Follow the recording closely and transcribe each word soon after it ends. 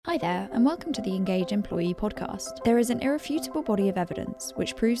Hi there, and welcome to the Engaged Employee podcast. There is an irrefutable body of evidence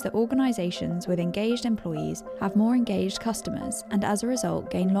which proves that organisations with engaged employees have more engaged customers and as a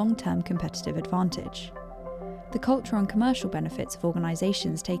result gain long-term competitive advantage. The cultural and commercial benefits of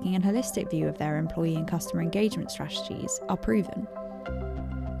organisations taking a holistic view of their employee and customer engagement strategies are proven.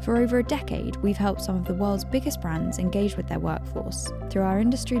 For over a decade, we've helped some of the world's biggest brands engage with their workforce through our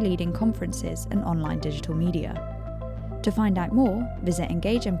industry-leading conferences and online digital media. To find out more, visit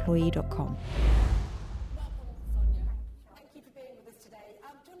engageemployee.com. Welcome, Sonia. Thank you for being with us today. Do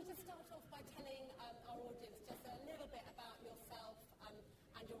you want to just start off by telling our audience just a little bit about yourself and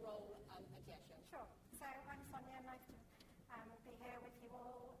your role at Diageo? Sure. So I'm Sonia. Nice to be here with you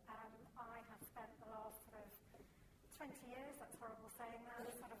all. I have spent the last 20 years, that's horrible saying that,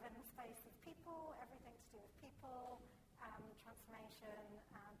 in the space of people, everything to do with people, transformation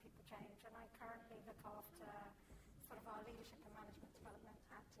and people change. And I currently look after our leadership and management development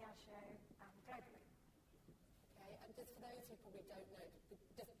at Diageo globally. Okay, and just for those who probably don't know,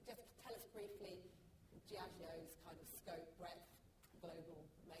 just tell us briefly Diageo's kind of scope, breadth, global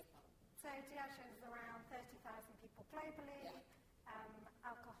makeup. So Diageo is around 30,000 people globally. Yeah.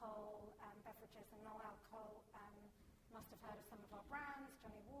 Alcohol, beverages and non-alcohol. Must have heard of some of our brands,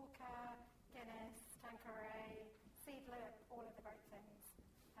 Johnny Walker, Guinness, Tanqueray, Seedlip, all of the great things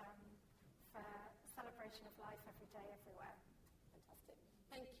for celebration of life every day, everywhere. Fantastic.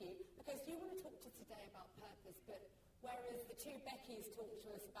 Thank you. Because you want to talk to us today about purpose, but whereas the two Beckys talk to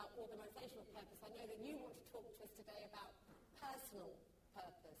us about organisational purpose, I know that you want to talk to us today about personal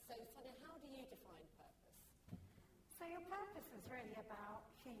purpose. So, Sonia, how do you define purpose? So your purpose is really about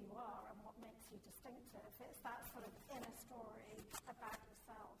who you are and what makes you distinctive. It's that inner story about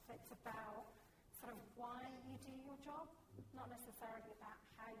yourself. It's about why you do your job, not necessarily about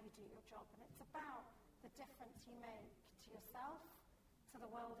how you do your job. And it's about the difference you make to yourself, to the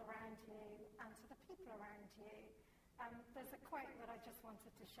world around you, and to the people around you. There's a quote that I just wanted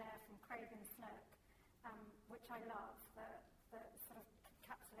to share from Snook, which I love, that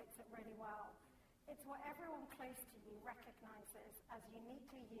encapsulates it really well. It's what everyone close to you recognises as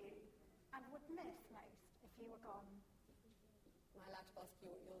uniquely you and would miss most if you were gone. Am I allowed to ask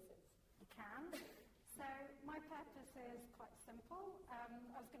you what yours is? You can. So my purpose is quite simple.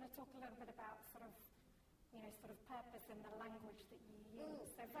 I was going to talk a little bit about purpose in the language that you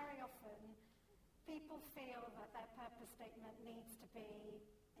use. So very often people feel that their purpose statement needs to be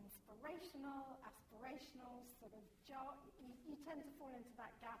inspirational, aspirational, you tend to fall into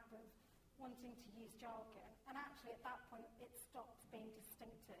that gap of wanting to use jargon. And actually at that point it stops being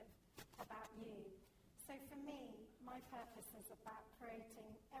distinctive about you. So for me, my purpose is about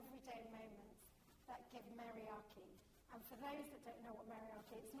creating everyday moments that give mariaki. And for those that don't know what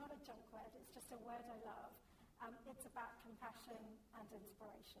mariaki is, it's not a junk word, it's just a word I love. It's about compassion and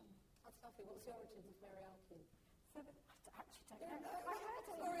inspiration. That's lovely. What's the origins of mariaki? So I actually don't know. I heard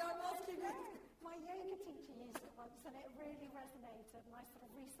it. Sorry, I'm asking you. My yoga teacher used it once and it really resonated, and I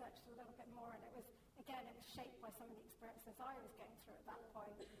researched a little bit more, and it was shaped by some of the experiences I was going through at that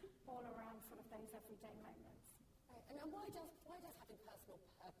point, all around those everyday moments. Right. And why does having personal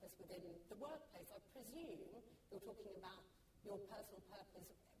purpose within the workplace? I presume you're talking about your personal purpose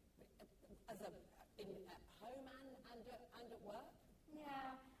as at home and at work?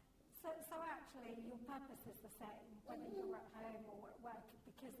 Yeah. So actually, your purpose is the same, whether you're at home or at work,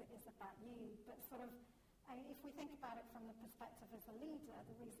 because it is about you. But if we think about it from the perspective as a leader,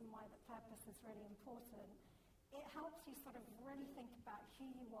 the reason why the purpose is really important, it helps you really think about who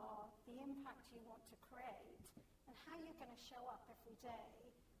you are, the impact you want to create, and how you're going to show up every day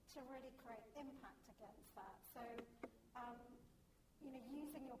to really create impact against that. So,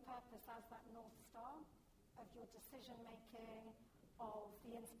 using your purpose as that North Star of your decision-making, of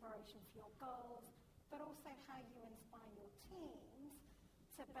the inspiration for your goals, but also how you inspire your teams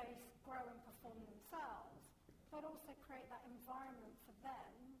to both grow and perform themselves, but also create that environment for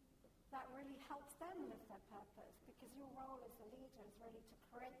them that really helps them live their purpose, because your role as a leader is really to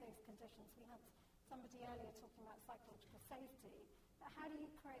create those conditions. We had somebody earlier talking about psychological safety, but how do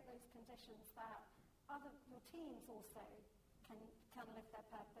you create those conditions that your teams also can live their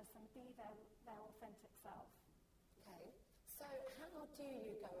purpose and be their authentic self? Okay. So how do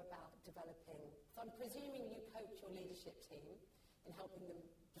you go about developing? So I'm presuming you coach your leadership team in helping them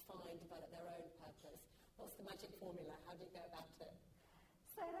develop their own purpose. What's the magic formula? How do you go about it?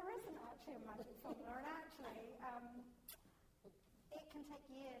 So there isn't actually a magic formula, and actually it can take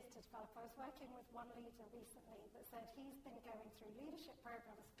years to develop. I was working with one leader recently that said he's been going through leadership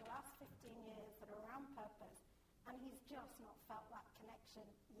programs for the last 15 years that are around purpose, and he's just not felt that connection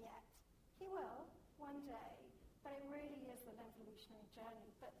yet. He will one day, but it really is an evolutionary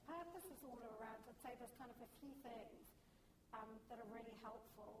journey. But say there's kind of a few things that are really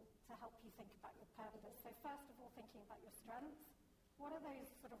helpful to help you think about your purpose. So first of all, thinking about your strengths. What are those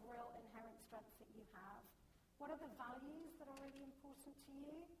sort of real inherent strengths that you have? What are the values that are really important to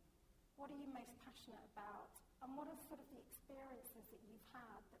you? What are you most passionate about? And what are sort of the experiences that you've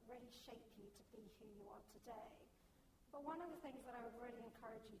had that really shape you to be who you are today? But one of the things that I would really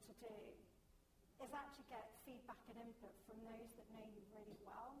encourage you to do is actually get feedback and input from those that know you really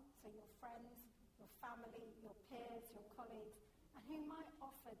well, so your friends, your family, your peers, your colleagues, and who might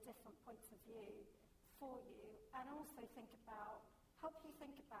offer different points of view for you, and also help you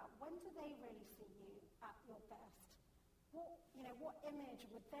think about when do they really see you at your best? What image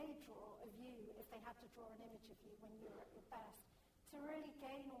would they draw of you if they had to draw an image of you when you were at your best? To really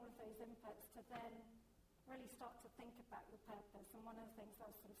gain all of those inputs to then really start to think about your purpose. And one of the things I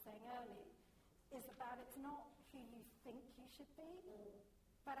was sort of saying earlier is about it's not who you think you should be,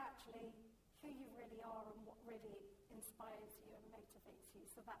 but actually who you really are and what really inspires you and motivates you.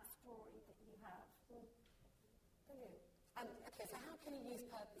 So that story that you have. Brilliant. Okay, so how can you use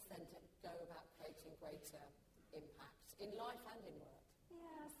purpose then to go about creating greater impact in life and in work?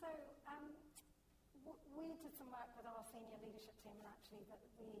 Yeah, so we did some work with our senior leadership team, and actually that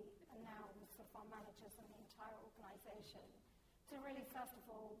we are now with sort of our managers and the entire organisation, to really, first of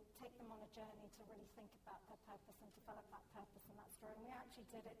all, take them on a journey to really think about their purpose and develop that purpose and that story. And we actually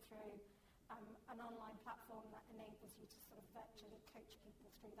did it through an online platform that enables you to sort of virtually coach people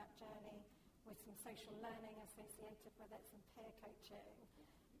through that journey with some social learning associated with it, some peer coaching.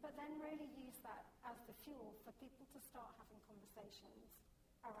 But then really use that as the fuel for people to start having conversations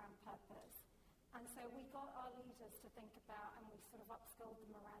around purpose. And so we got our leaders to think about, and we sort of upskilled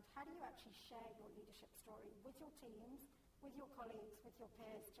them around, how do you actually share your leadership story with your teams, with your colleagues, with your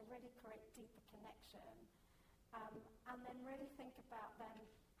peers, to really create deeper connection. And then really think about then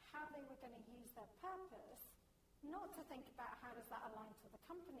how they were going to use their purpose, not to think about how does that align to the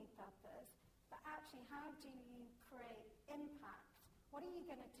company purpose, but actually how do you create impact? What are you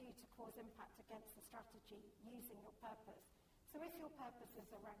going to do to cause impact against the strategy using your purpose? So if your purpose is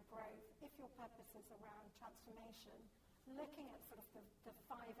around growth, if your purpose is around transformation, looking at sort of the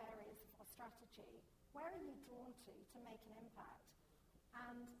 5 areas of our strategy, where are you drawn to make an impact?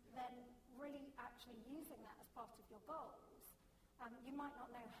 And then really actually using that as part of your goals. You might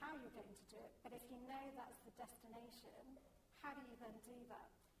not know how you're going to do it, but if you know that's the destination, how do you then do that?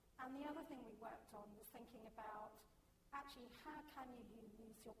 And the other thing we worked on was thinking about actually how can you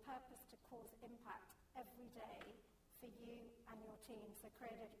use your purpose to cause impact every day for you and your team. So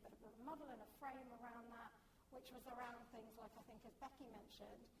created a bit of a model and a frame around that, which was around things like, I think as Becky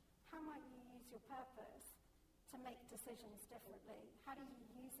mentioned, how might you use your purpose to make decisions differently? How do you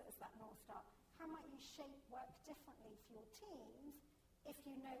use it as that North Star? How might you shape work differently for your teams if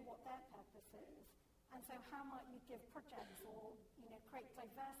you know what their purpose is? And so how might you give projects or create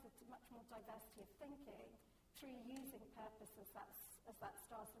diversity, much more diversity of thinking through using purpose as that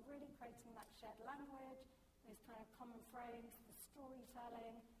star? So really creating that shared language, those kind of common frames, the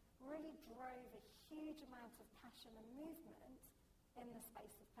storytelling, really drove a huge amount of passion and movement in the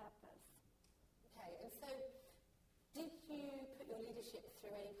space of purpose. Okay, and so did you put your leadership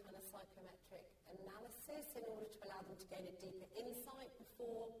through any kind of psychometric analysis in order to allow them to gain a deeper insight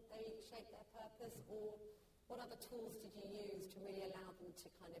before they shape their purpose, or what other tools did you use to really allow them to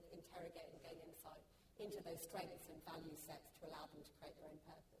kind of interrogate and gain insight into those strengths and value sets to allow them to create their own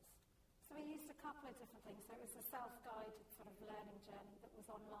purpose? So we used a couple of different things. So it was a self-guided sort of learning journey that was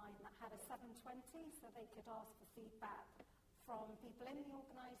online that had a 720, so they could ask for feedback from people in the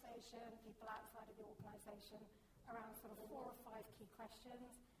organisation, people outside of the organisation, around sort of 4 or 5 key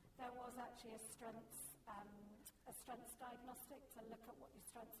questions. There was actually a strengths diagnostic to look at what your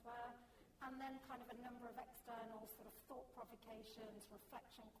strengths were, and then kind of a number of external sort of thought provocations,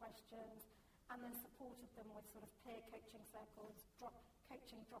 reflection questions, and then supported them with sort of peer coaching circles,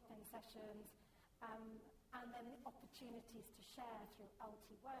 coaching drop-in sessions, and then opportunities to share through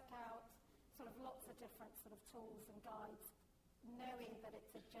LT workouts, sort of lots of different sort of tools and guides, knowing that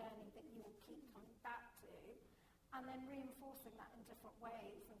it's a journey that you will keep coming back to, and then reinforcing that in different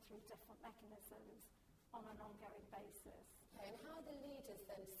ways and through different mechanisms on an ongoing basis. Okay, and how are the leaders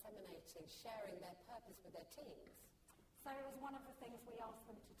then disseminating, sharing their purpose with their teams? So it was one of the things we asked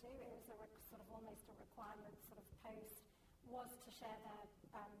them to do. It was sort of almost a requirement sort of post, was to share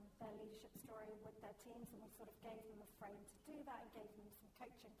their leadership story with their teams, and we sort of gave them a frame to do that and gave them some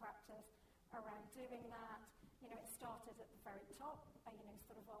coaching practice around doing that. It started at the very top,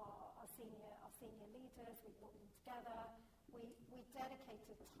 sort of our senior leaders. We brought them together. We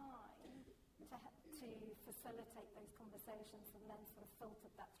dedicated time to facilitate those conversations and then sort of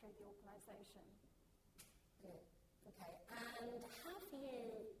filtered that through the organisation. Okay, and have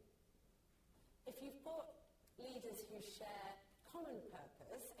you, if you've got leaders who share common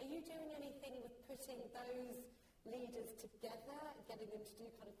purpose, are you doing anything with putting those leaders together, getting them to do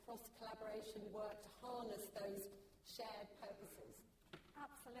kind of cross-collaboration work to harness those shared purposes?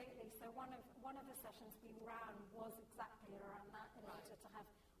 Absolutely. So one of the sessions we ran was exactly around that, in order to have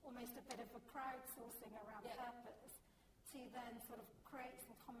almost a bit of a crowdsourcing around purpose, to then sort of create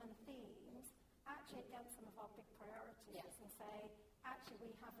some common themes, actually against some of our big priorities, and say, actually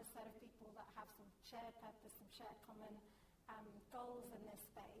we have a set of people that have some shared purpose, some shared common goals in this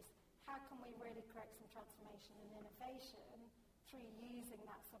space. How can we really create some transformation and innovation through using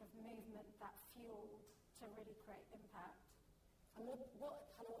that sort of movement, that fuel, to really create impact? And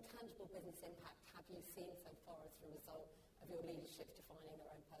what tangible business impact have you seen so far as a result of your leadership defining their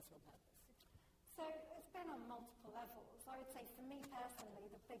own personal purpose? So it's been on multiple levels. I would say for me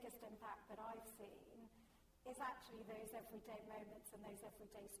personally, the biggest impact that I've seen is actually those everyday moments and those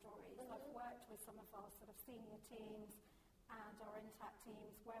everyday stories. I've worked with some of our sort of senior teams and our intact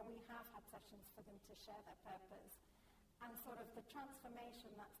teams where we have had sessions for them to share their purpose, and sort of the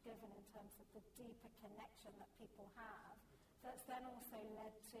transformation that's given in terms of the deeper connection that people have, that's then also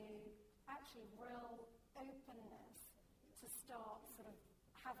led to actually real openness to start sort of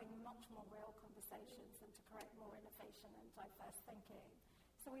having much more real conversations and to create more innovation and diverse thinking.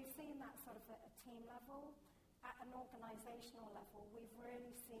 So we've seen that sort of at a team level. At an organisational level, we've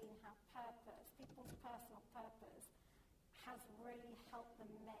really seen how purpose, people's personal purpose, has really helped them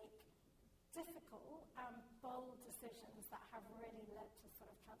make difficult and bold decisions that have really led to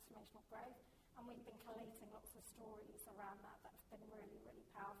sort of transformational growth. And we've been collating lots of stories around that that have been really, really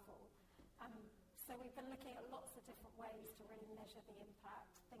powerful. So we've been looking at lots of different ways to really measure the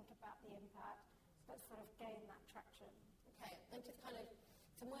impact, think about the impact, but sort of gain that traction. Okay, and just kind of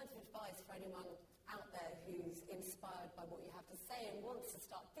some words of advice for anyone out there who's inspired by what you have to say and wants to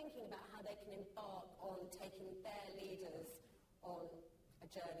start thinking about how they can embark on taking their leaders on a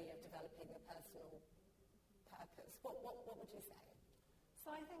journey of developing a personal purpose. What would you say?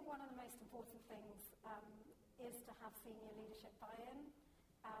 So I think one of the most important things is to have senior leadership buy-in,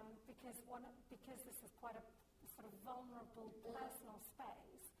 because this is quite a sort of vulnerable personal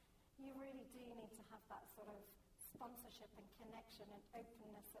space. You really do need to have that sort of sponsorship and connection and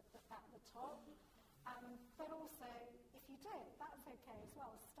openness at the top. But also, if you don't, that's okay as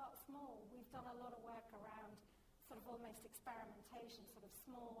well. Start small. We've done a lot of work around sort of almost experimentation, sort of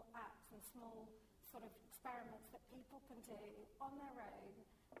small acts and small sort of experiments that people can do on their own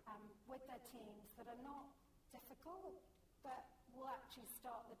with their teams that are not difficult, but will actually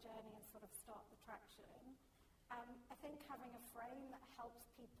start the journey and sort of start the traction. I think having a frame that helps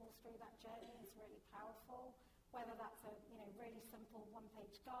people through that journey is really powerful, whether that's a really simple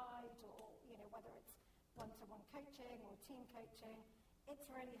one-page guide or whether it's one-to-one coaching or team coaching. It's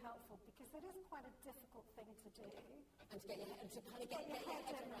really helpful because it is quite a difficult thing to do. And to get your head, to kind of get your head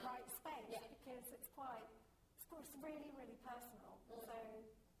in the right space, because it's really, really personal.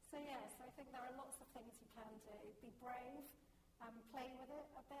 So I think there are lots of things you can do. Be brave, play with it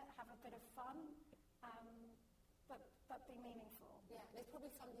a bit, have a bit of fun, but be meaningful. Yeah, and it's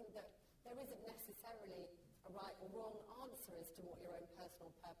probably something that there isn't necessarily a right or wrong answer as to what your own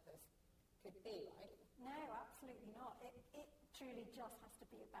personal purpose could be, right? No, absolutely not. It truly just has to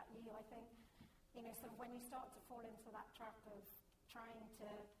be about you. I think, sort of when you start to fall into that trap of trying to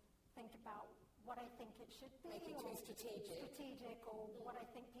think about what I think it should be, make it too strategic, or what I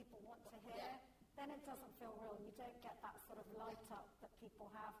think people want to hear, then it doesn't feel real. You don't get that sort of light up that people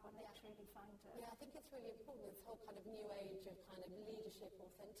have when they truly find it. Yeah, I think it's really important, this whole kind of new age of kind of leadership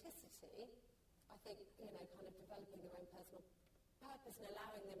authenticity. I think, kind of developing their own personal purpose and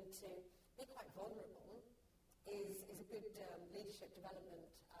allowing them to be quite vulnerable is a good leadership development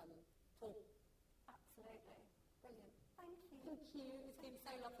tool. Absolutely. Brilliant. Thank you. Thank you. It's been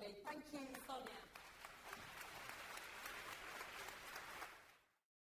so lovely. Thank you, Sonia.